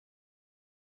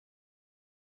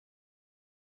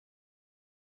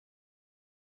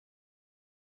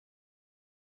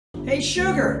Hey,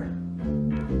 Sugar!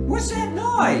 What's that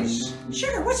noise?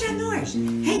 Sugar, what's that noise?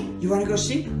 Hey, you want to go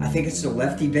see? I think it's the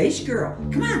Lefty Bass Girl.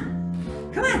 Come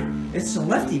on. Come on. It's the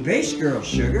Lefty Bass Girl,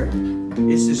 Sugar.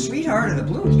 It's the sweetheart of the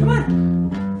blues. Come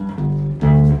on.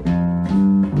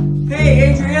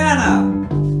 Hey, Adrianna!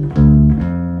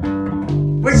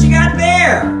 What you got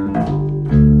there?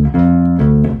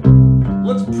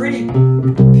 Looks pretty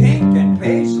pink and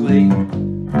Paisley.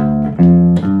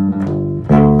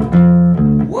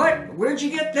 Where'd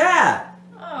you get that?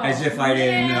 Oh, as if I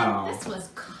didn't man, know. This was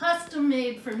custom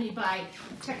made for me by,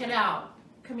 check it out.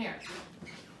 Come here.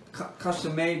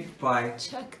 Custom made by...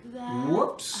 Check that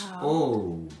Whoops. out.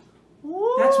 Oh.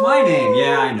 Woo. That's my name.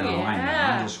 Yeah, I know.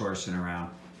 Yeah. I'm just horsing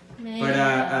around. Man.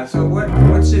 But, so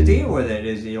what's the deal with it?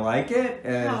 Do you like it?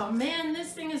 Oh, man,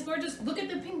 this thing is gorgeous. Look at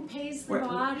the pink Paisley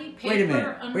body.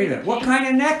 Paper Wait a minute. What kind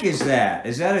of neck is that?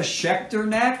 Is that a Schechter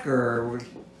neck or...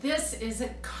 This is a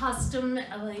custom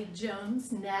L.A.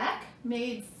 Jones neck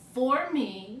made for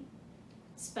me,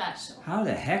 special. How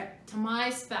the heck? To my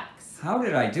specs. How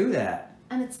did I do that?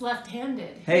 And it's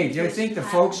left-handed. Hey, do you think the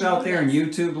folks out there in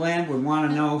YouTube land would want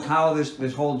to know how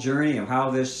this whole journey of how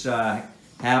this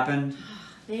happened?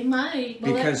 They might.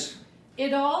 Well, because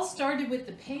it all started with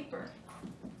the paper.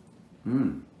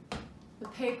 The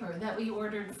paper that we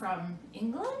ordered from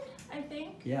England, I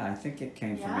think. Yeah, I think it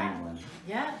came from England.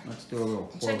 Yeah. Let's do a little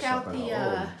close Check out up.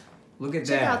 the look at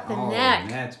check that. out the oh, neck.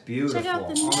 That's beautiful. Check out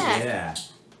the oh, neck. Yeah.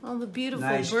 all the beautiful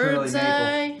Nice bird's curly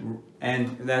eye. maple.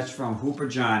 And that's from Hooper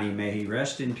Johnny. May he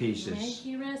rest in pieces. May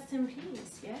he rest in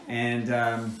peace. Yeah. And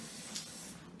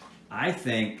I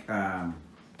think,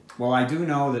 well, I do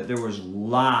know that there was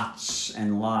lots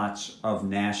and lots of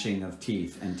gnashing of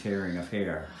teeth and tearing of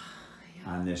hair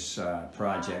on this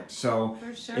project. So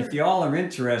For sure. if y'all are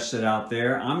interested out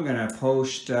there, I'm going to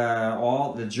post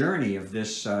all the journey of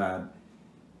this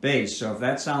bass. So if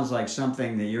that sounds like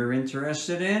something that you're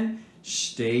interested in,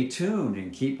 stay tuned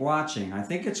and keep watching. I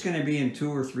think it's going to be in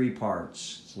 2 or 3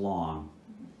 parts. It's long.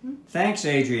 Thanks,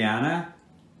 Adrianna.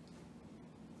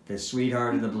 The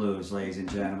sweetheart of the blues, ladies and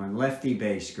gentlemen. Lefty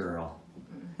Bass Girl.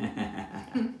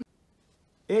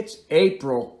 It's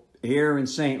April here in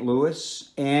St.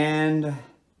 Louis, and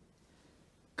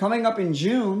coming up in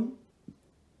June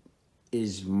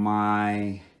is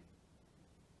my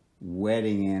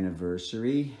wedding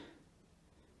anniversary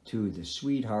to the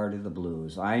sweetheart of the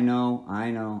blues. I know. I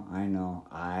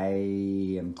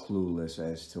am clueless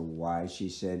as to why she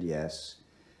said yes.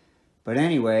 But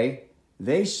anyway,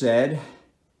 they said,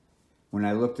 when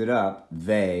I looked it up,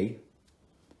 they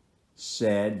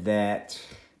said that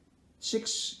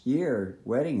 6-year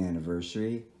wedding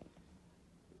anniversary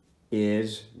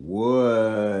is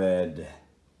wood.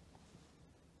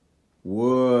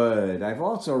 Wood. I've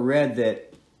also read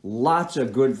that lots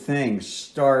of good things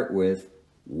start with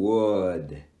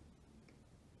wood.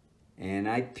 And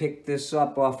I picked this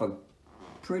up off a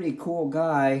pretty cool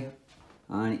guy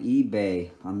on eBay.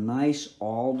 A nice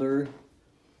alder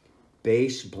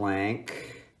bass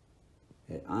blank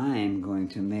that I'm going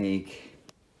to make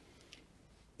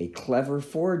a clever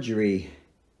forgery.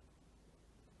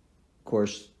 Of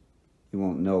course, you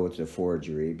won't know it's a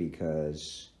forgery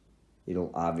because it'll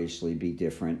obviously be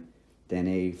different than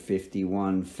a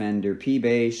 51 Fender P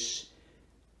bass,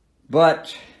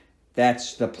 but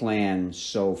that's the plan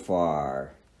so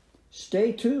far.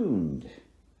 Stay tuned.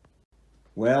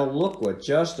 Well, look what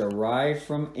just arrived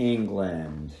from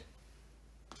England.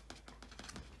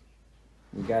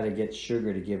 We got to get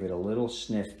Sugar to give it a little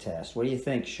sniff test. What do you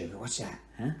think, Sugar? What's that?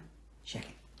 Huh? Check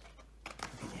it.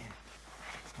 Look at that.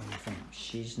 What do you think?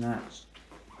 She's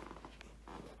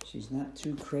not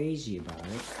too crazy about it.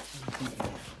 What do you think of that?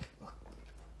 Look.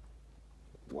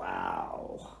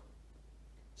 Wow.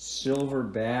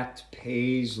 Silver-backed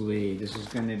Paisley. This is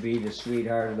going to be the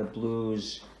sweetheart of the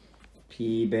blues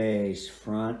P bass,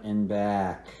 front and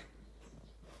back.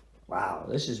 Wow,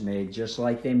 this is made just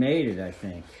like they made it, I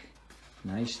think.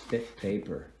 Nice thick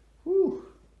paper. Whew.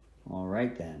 All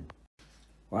right then.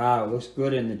 Wow, it looks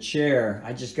good in the chair.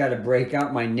 I just got to break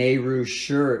out my Nehru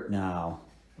shirt now.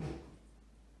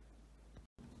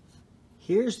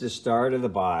 Here's the start of the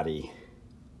body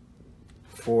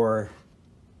for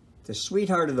the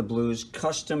sweetheart of the blues,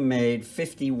 custom made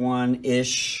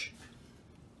 51-ish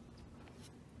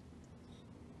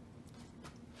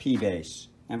P bass.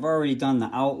 I've already done the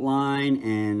outline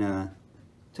and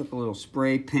took a little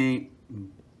spray paint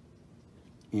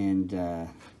and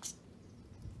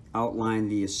outline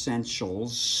the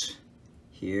essentials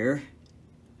here.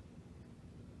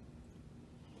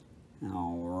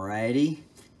 Alrighty.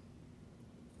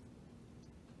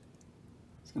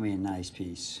 It's gonna be a nice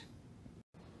piece.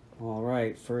 All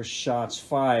right, first shots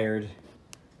fired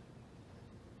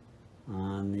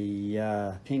on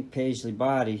the pink Paisley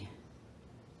body.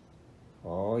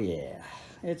 Oh yeah,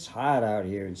 it's hot out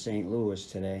here in St. Louis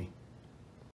today.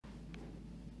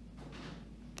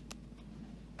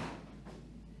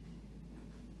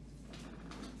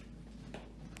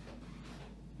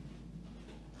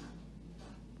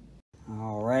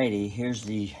 Alrighty, here's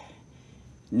the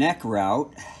neck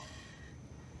route.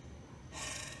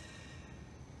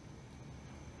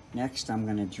 Next, I'm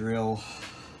going to drill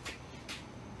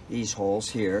these holes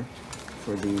here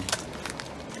for the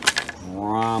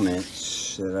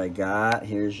grommets that I got.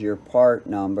 Here's your part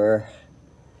number.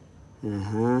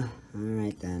 All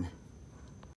right then.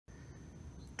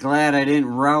 Glad I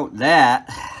didn't route that.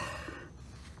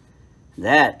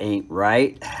 That ain't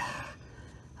right.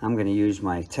 I'm going to use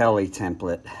my telly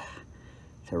template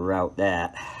to route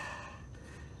that.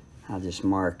 I'll just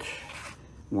mark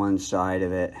one side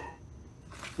of it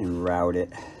and route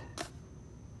it.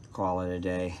 Call it a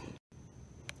day.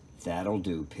 That'll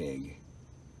do, pig.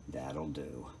 That'll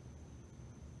do.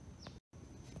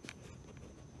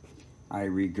 I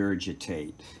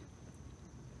regurgitate.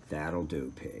 That'll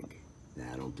do, pig.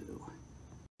 That'll do.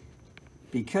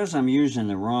 Because I'm using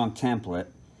the wrong template,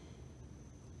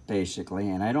 basically,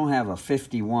 and I don't have a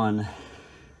 51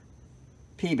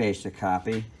 P-bass to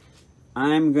copy,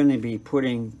 I'm going to be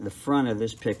putting the front of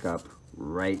this pickup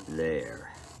right there.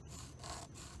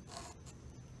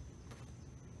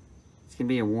 It's going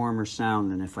to be a warmer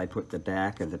sound than if I put the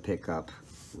back of the pickup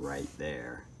right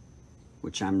there,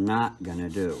 which I'm not going to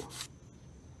do.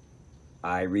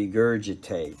 I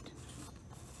regurgitate.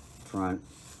 Front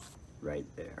right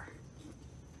there.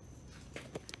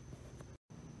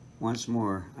 Once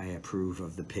more, I approve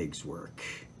of the pig's work.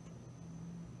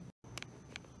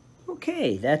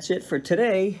 Okay, that's it for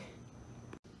today.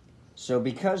 So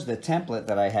because the template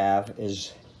that I have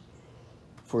is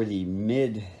for the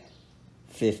mid-50s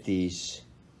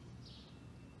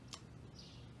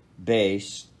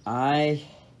bass, I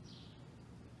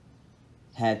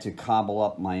had to cobble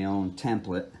up my own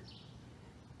template.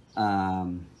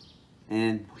 And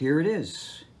here it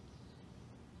is.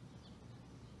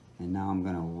 And now I'm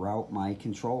going to route my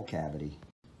control cavity.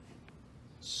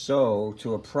 So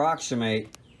to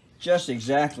approximate just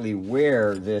exactly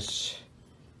where this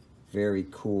very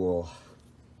cool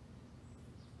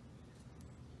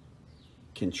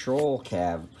control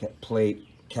plate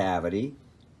cavity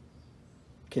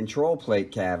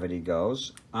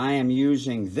goes, I am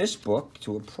using this book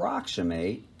to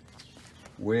approximate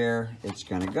where it's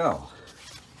going to go.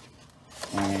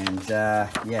 And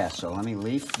yeah, so let me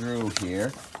leaf through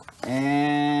here.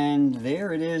 And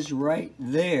there it is right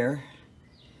there.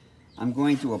 I'm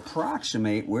going to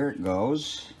approximate where it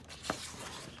goes.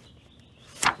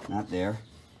 Not there.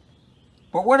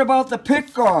 But what about the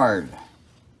pick guard?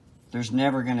 There's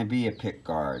never going to be a pick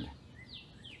guard.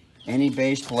 Any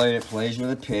bass player that plays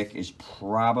with a pick is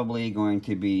probably going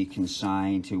to be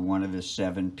consigned to one of the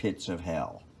 7 pits of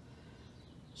hell.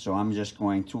 So I'm just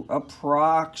going to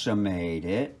approximate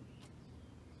it.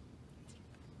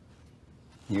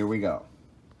 Here we go.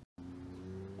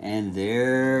 And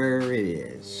there it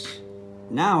is.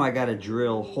 Now I got to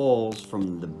drill holes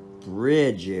from the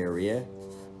bridge area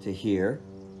to here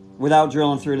without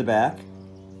drilling through the back,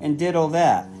 and ditto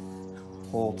that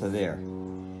hole to there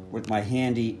with my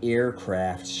handy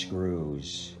aircraft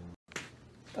screws.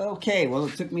 Okay, well,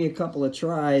 it took me a couple of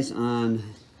tries on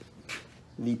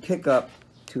the pickup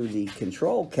to the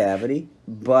control cavity,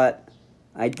 but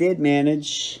I did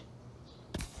manage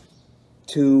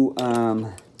to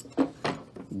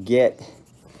get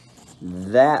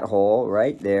that hole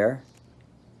right there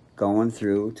going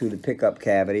through to the pickup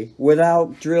cavity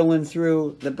without drilling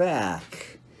through the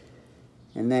back.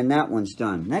 And then that one's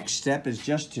done. Next step is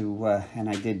just to, and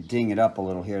I did ding it up a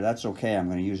little here. That's okay. I'm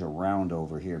going to use a round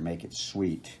over here, make it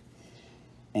sweet.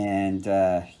 And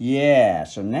yeah,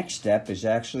 so next step is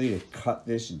actually to cut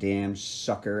this damn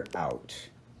sucker out.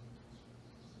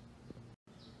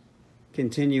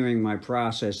 Continuing my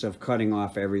process of cutting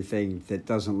off everything that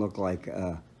doesn't look like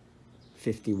a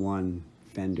 51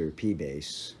 Fender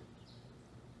P-bass.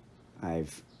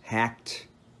 I've hacked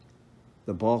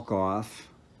the bulk off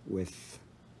with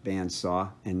bandsaw,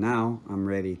 and now I'm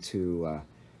ready to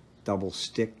double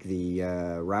stick the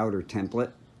router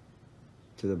template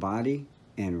to the body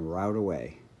and route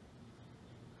away.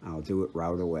 I'll do it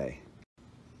route away.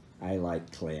 I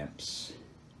like clamps.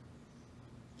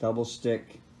 Double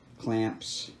stick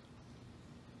clamps.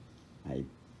 I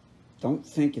don't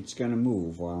think it's going to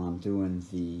move while I'm doing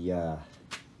the,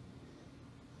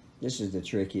 this is the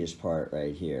trickiest part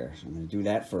right here. So I'm going to do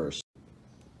that first.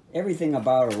 Everything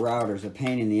about a router is a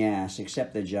pain in the ass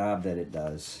except the job that it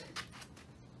does.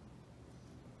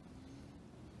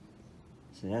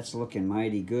 So that's looking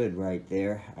mighty good right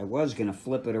there. I was going to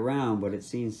flip it around, but it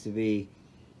seems to be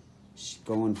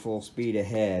going full speed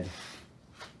ahead.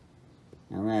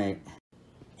 All right.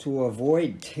 To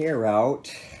avoid tear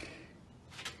out,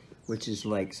 which is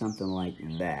like something like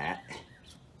that.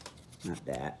 Not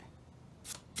that.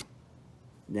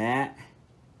 That.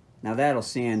 Now that'll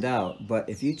sand out, but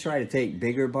if you try to take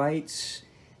bigger bites,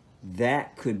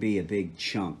 that could be a big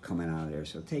chunk coming out of there.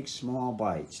 So take small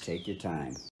bites, take your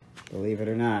time. Believe it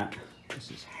or not, this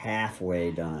is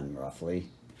halfway done, roughly.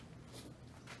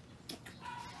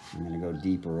 I'm gonna go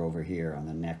deeper over here on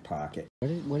the neck pocket.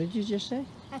 What did you just say?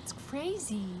 That's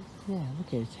crazy. Yeah,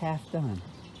 look, it's half done.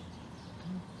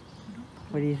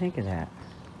 What do you think of that?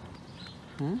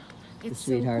 Huh? It's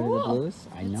the Sweetheart so cool. of the Blues?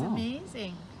 I know. It's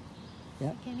amazing.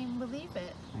 Yep. I can't even believe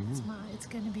it. I know. It's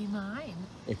going to be mine.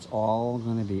 It's all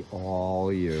going to be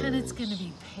all yours. And it's going to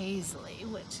be Paisley,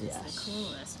 which is the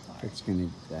coolest part. It's going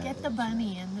to get the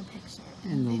bunny in the picture.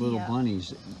 And the little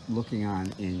bunny's looking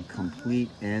on in complete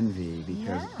envy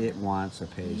because it wants a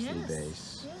Paisley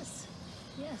bass. Yes,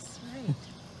 yes,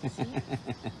 right. See?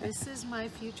 This is my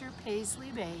future Paisley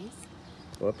bass.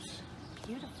 Whoops.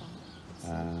 Beautiful.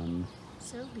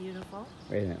 So beautiful.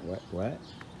 Wait a minute, what?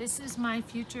 This is my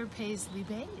future Paisley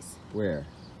bass. Where?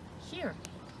 Here.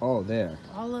 Oh, there.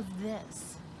 All of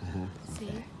this. See?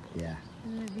 Okay. Yeah.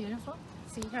 Isn't it beautiful?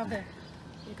 See how it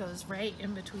goes right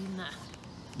in between the...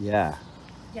 Yeah.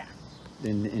 Yeah.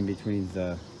 In between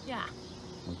the... Yeah.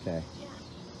 Okay. Yeah.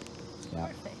 Yeah.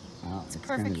 Perfect. Oh, it's a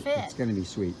perfect fit. It's going to be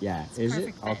sweet. Yeah. It's Is it?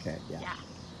 Fit. Okay. Yeah.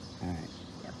 All right.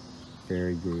 Yep.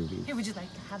 Very groovy. Here, would you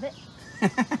like to have it?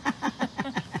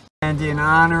 And in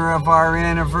honor of our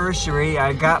anniversary,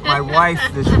 I got my wife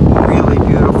this really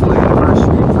beautiful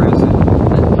anniversary present.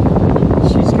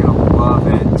 She's going to love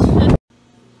it.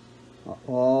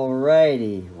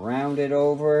 Alrighty, rounded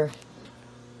over,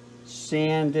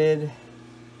 sanded.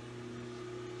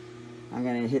 I'm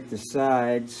going to hit the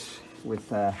sides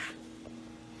with, got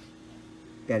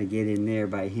to get in there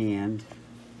by hand.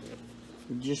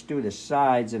 Just do the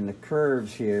sides and the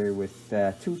curves here with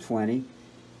 220.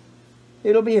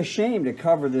 It'll be a shame to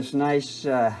cover this nice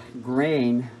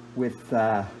grain with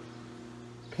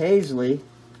Paisley,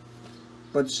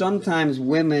 but sometimes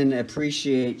women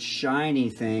appreciate shiny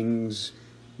things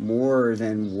more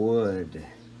than wood.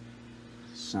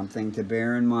 Something to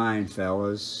bear in mind,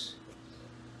 fellas.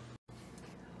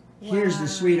 Wow. Here's the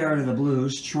Sweetheart of the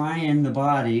Blues trying the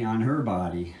body on her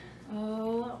body.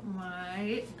 Oh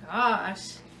my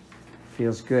gosh.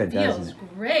 Feels good, doesn't it? Feels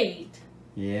great.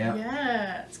 Yeah.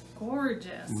 Yeah, it's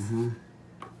gorgeous.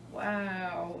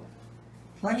 Wow.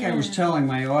 Like I was telling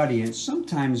my audience,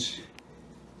 sometimes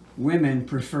women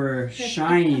prefer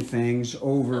shiny things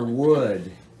over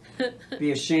wood.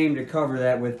 Be ashamed to cover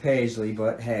that with Paisley,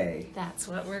 but hey. That's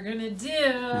what we're gonna do.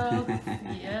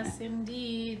 Yes,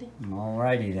 indeed.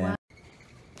 Alrighty then. Wow.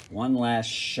 One last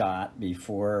shot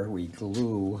before we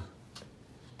glue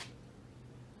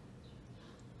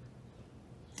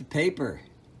the paper.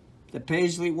 The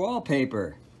Paisley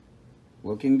wallpaper.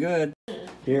 Looking good.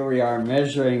 Here we are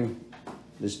measuring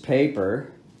this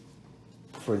paper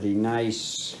for the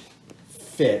nice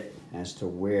fit as to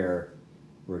where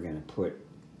we're going to put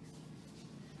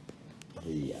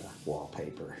the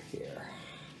wallpaper here.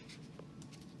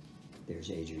 There's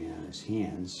Adrianna's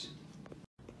hands.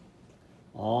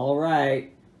 All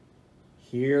right.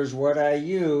 Here's what I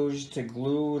used to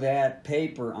glue that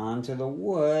paper onto the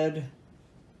wood.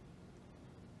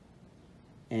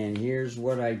 And here's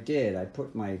what I did. I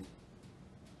put my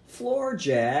floor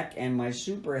jack and my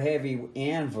super heavy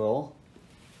anvil,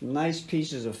 nice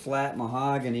pieces of flat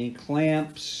mahogany,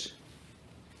 clamps,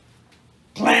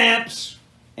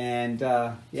 and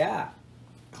yeah,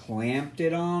 clamped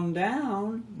it on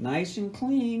down, nice and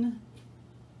clean.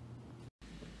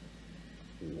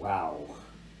 Wow.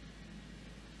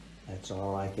 That's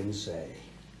all I can say.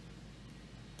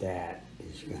 That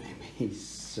is going to be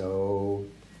so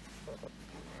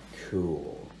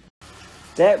cool.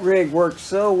 That rig worked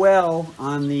so well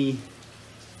on the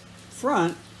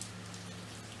front,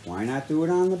 why not do it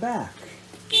on the back?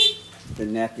 The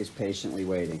neck is patiently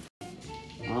waiting.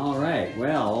 All right,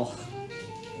 well,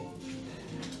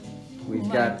 we've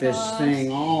got this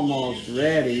thing almost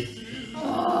ready.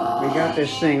 We got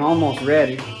this thing almost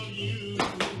ready.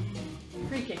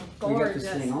 Freaking gorgeous. We got this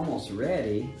thing almost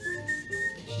ready.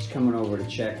 She's coming over to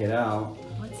check it out.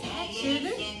 What's that, sugar?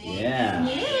 Yeah.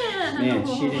 Yeah. Man,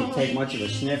 she didn't take much of a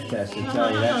sniff test to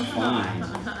tell you that's fine.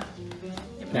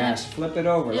 Give Pass. Flip it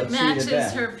over. It Let's see the matches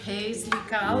back. her paisley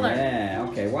collar. Yeah,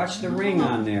 okay. Watch the ring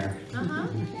on there. I'm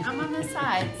on the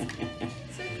sides.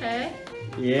 It's okay.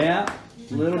 Yeah,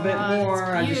 a little bit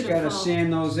more. I just got to beautiful.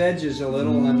 sand those edges a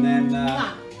little, and then,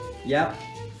 yep,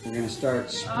 we're going to start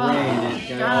spraying it.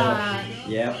 Get all God.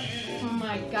 yep, Oh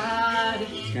my God.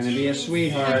 it's going to be a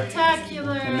sweetheart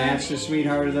Spectacular. to match the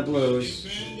Sweetheart of the Blues.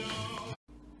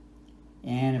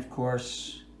 And of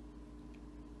course,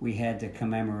 we had to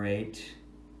commemorate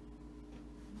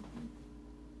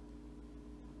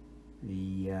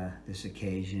this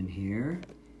occasion here.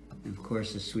 And of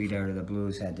course, the Sweetheart of the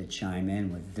Blues had to chime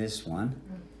in with this one.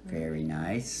 Very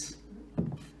nice.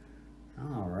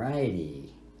 Alrighty,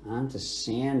 on to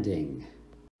sanding.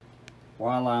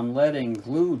 While I'm letting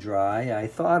glue dry, I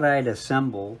thought I'd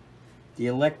assemble the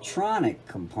electronic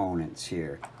components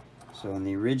here. So in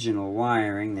the original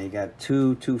wiring, they got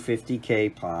two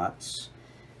 250K pots.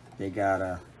 They got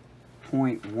a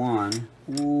 0.1.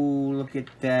 Ooh, look at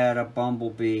that, a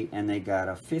bumblebee. And they got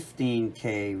a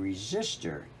 15K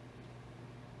resistor.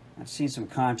 I've seen some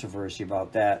controversy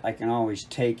about that. I can always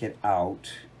take it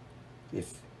out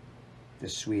if the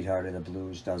Sweetheart of the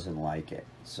Blues doesn't like it.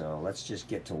 So let's just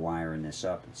get to wiring this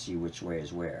up and see which way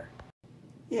is where.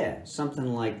 Yeah,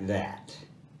 something like that.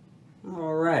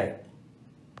 All right.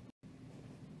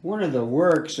 One of the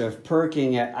works of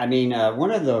perking,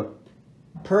 one of the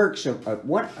perks of,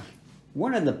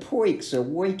 one of the poiks of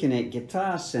working at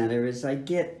Guitar Center is I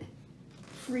get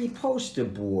free poster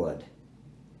board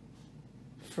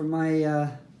for my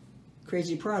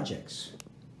crazy projects.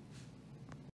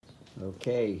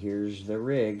 Okay, here's the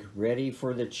rig, ready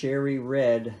for the cherry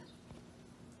red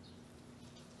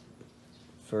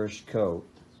first coat.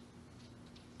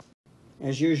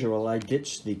 As usual, I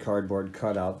ditched the cardboard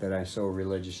cutout that I so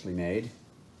religiously made.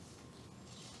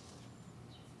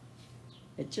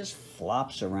 It just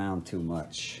flops around too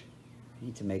much. I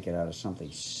need to make it out of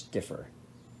something stiffer.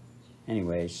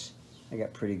 Anyways, I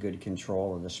got pretty good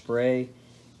control of the spray.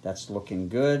 That's looking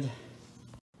good.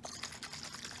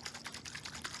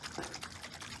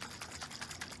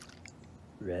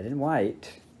 Red and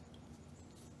white.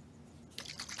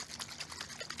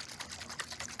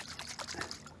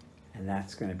 And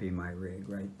that's going to be my rig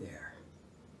right there.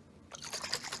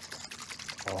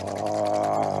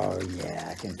 Oh, yeah,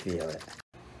 I can feel it.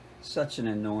 Such an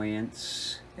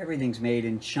annoyance. Everything's made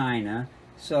in China,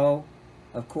 so,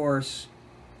 of course,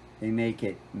 they make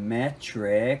it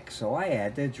metric, so I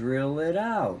had to drill it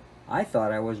out. I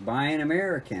thought I was buying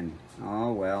American.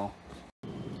 Oh, well.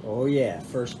 Oh, yeah,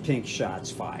 first pink shot's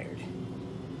fired.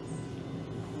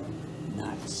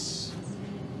 Nice.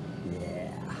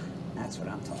 Yeah, that's what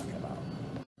I'm talking about.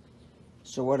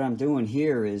 So what I'm doing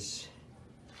here is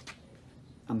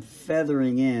I'm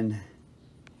feathering in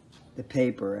the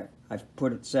paper. I've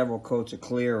put several coats of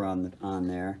clear on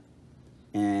there,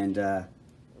 and I'm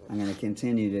going to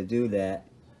continue to do that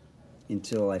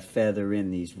until I feather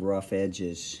in these rough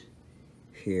edges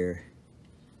here,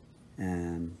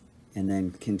 and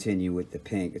then continue with the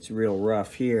pink. It's real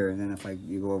rough here, and then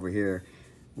you go over here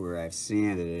where I've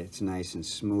sanded it, it's nice and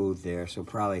smooth there. So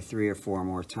probably 3 or 4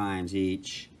 more times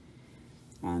each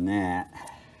on that,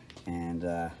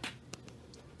 and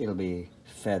it'll be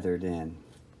feathered in.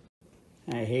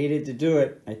 I hated to do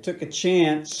it. I took a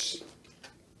chance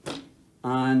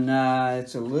on,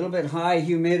 it's a little bit high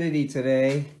humidity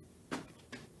today,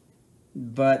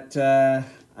 but I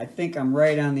think I'm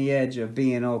right on the edge of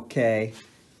being okay.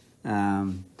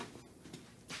 Did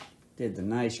the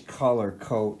nice color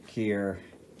coat here,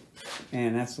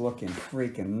 and that's looking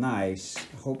freaking nice.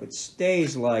 I hope it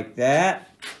stays like that.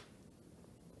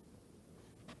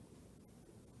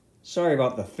 Sorry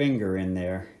about the finger in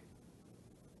there.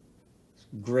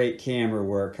 Great camera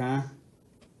work, huh?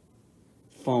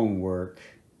 Phone work.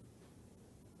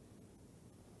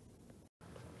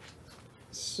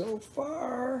 So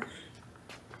far,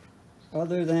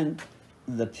 other than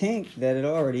the pink that it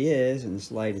already is, and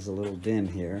this light is a little dim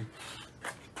here.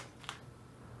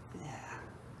 Yeah.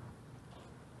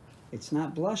 It's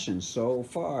not blushing so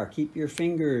far. Keep your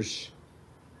fingers.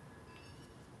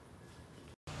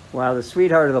 While the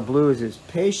Sweetheart of the Blues is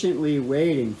patiently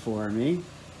waiting for me,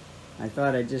 I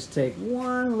thought I'd just take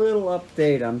one little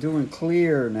update. I'm doing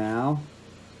clear now.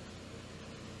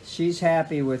 She's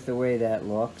happy with the way that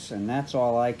looks, and that's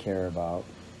all I care about.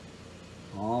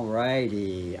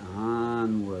 Alrighty,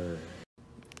 onward.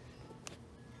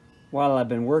 While I've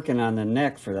been working on the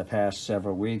neck for the past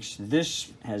several weeks,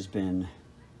 this has been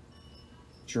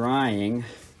drying,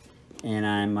 and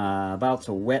I'm about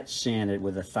to wet sand it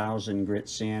with 1000 grit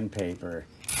sandpaper.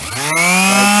 Like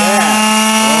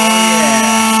that. Oh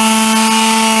yeah.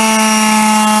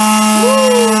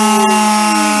 Woo!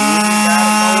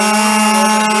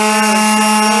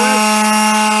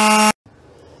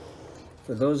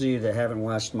 those of you that haven't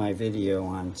watched my video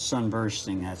on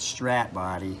sunbursting that Strat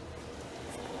body,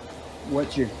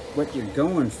 what you're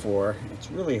going for, it's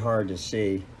really hard to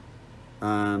see,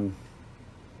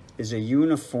 is a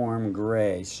uniform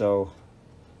gray. So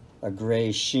a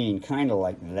gray sheen, kind of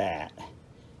like that.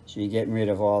 So you're getting rid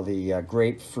of all the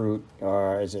grapefruit,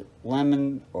 or is it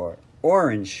lemon or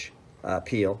orange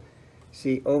peel.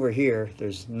 See, over here,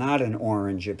 there's not an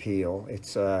orange appeal.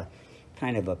 It's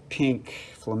kind of a pink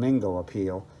flamingo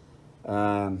appeal.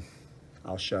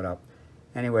 I'll shut up.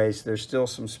 Anyways, there's still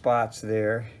some spots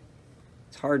there.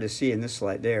 It's hard to see in this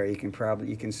light there. You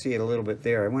can see it a little bit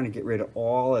there. I want to get rid of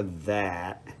all of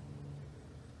that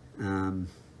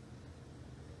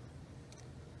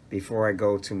before I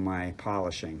go to my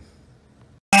polishing.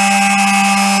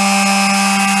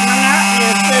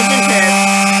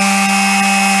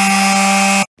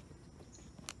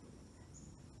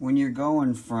 When you're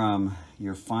going from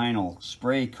your final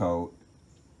spray coat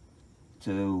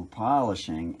to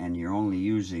polishing and you're only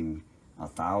using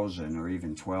 1,000 or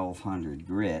even 1,200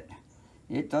 grit,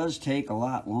 it does take a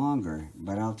lot longer.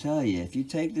 But I'll tell you, if you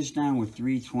take this down with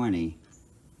 320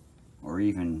 or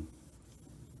even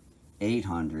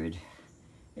 800,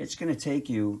 it's going to take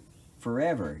you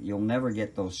forever. You'll never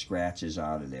get those scratches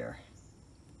out of there.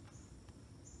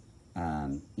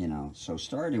 You know, so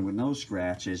starting with no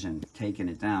scratches and taking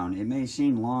it down, it may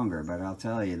seem longer, but I'll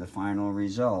tell you, the final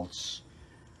results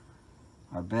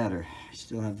are better. I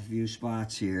still have a few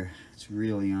spots here. It's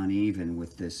really uneven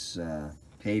with this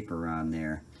paper on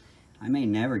there. I may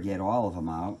never get all of them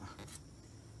out,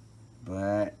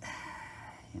 but,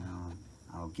 you know,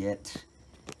 I'll get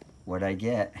what I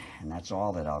get, and that's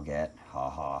all that I'll get. Ha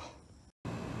ha.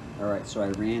 Alright, so I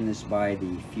ran this by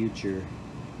the future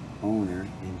owner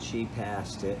and she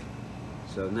passed it.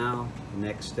 So now the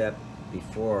next step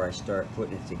before I start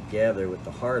putting it together with the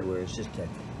hardware is just to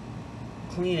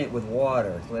clean it with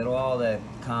water. Let all that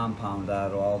compound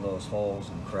out, all those holes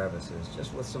and crevices,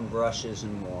 just with some brushes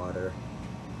and water,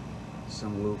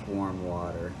 some lukewarm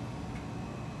water.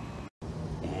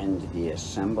 And the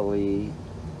assembly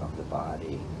of the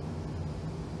body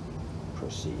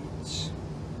proceeds.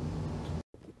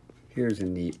 Here's a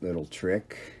neat little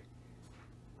trick.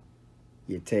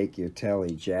 You take your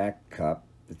telly jack cup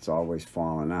that's always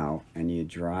falling out and you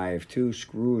drive 2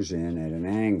 screws in at an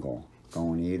angle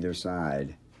going either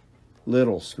side.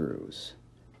 Little screws,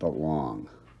 but long.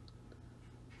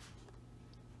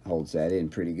 Holds that in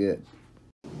pretty good.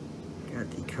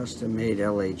 Got the custom-made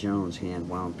L.A. Jones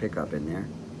hand-wound pickup in there.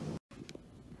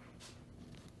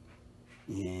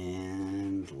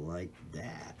 And like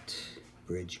that,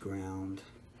 bridge ground,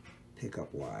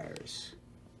 pickup wires.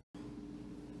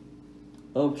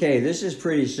 Okay, this is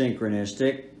pretty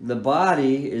synchronistic. The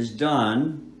body is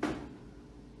done.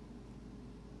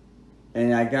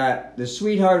 And I got the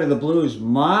Sweetheart of the Blues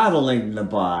modeling the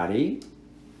body.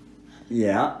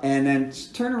 Yeah, and then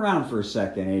turn around for a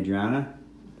second, Adrianna.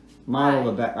 Model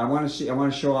the back. I want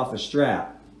to show off the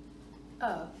strap.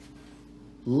 Oh.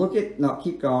 Look at, no,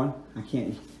 keep going. I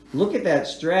can't. Look at that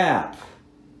strap.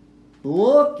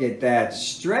 Look at that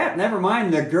strap. Never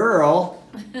mind the girl.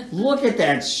 Look at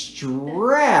that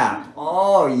strap.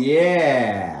 Oh,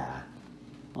 yeah.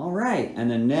 All right.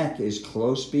 And the neck is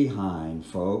close behind,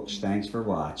 folks. Thanks for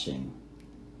watching.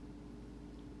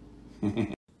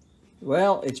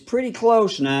 Well, it's pretty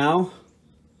close now.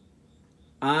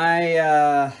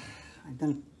 I've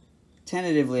done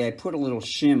tentatively, I put a little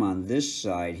shim on this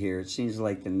side here. It seems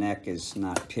like the neck is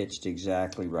not pitched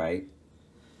exactly right.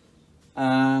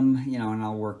 You know, and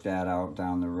I'll work that out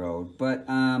down the road. But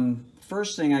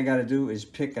first thing I got to do is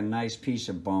pick a nice piece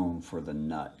of bone for the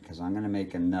nut, because I'm going to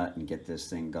make a nut and get this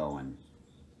thing going.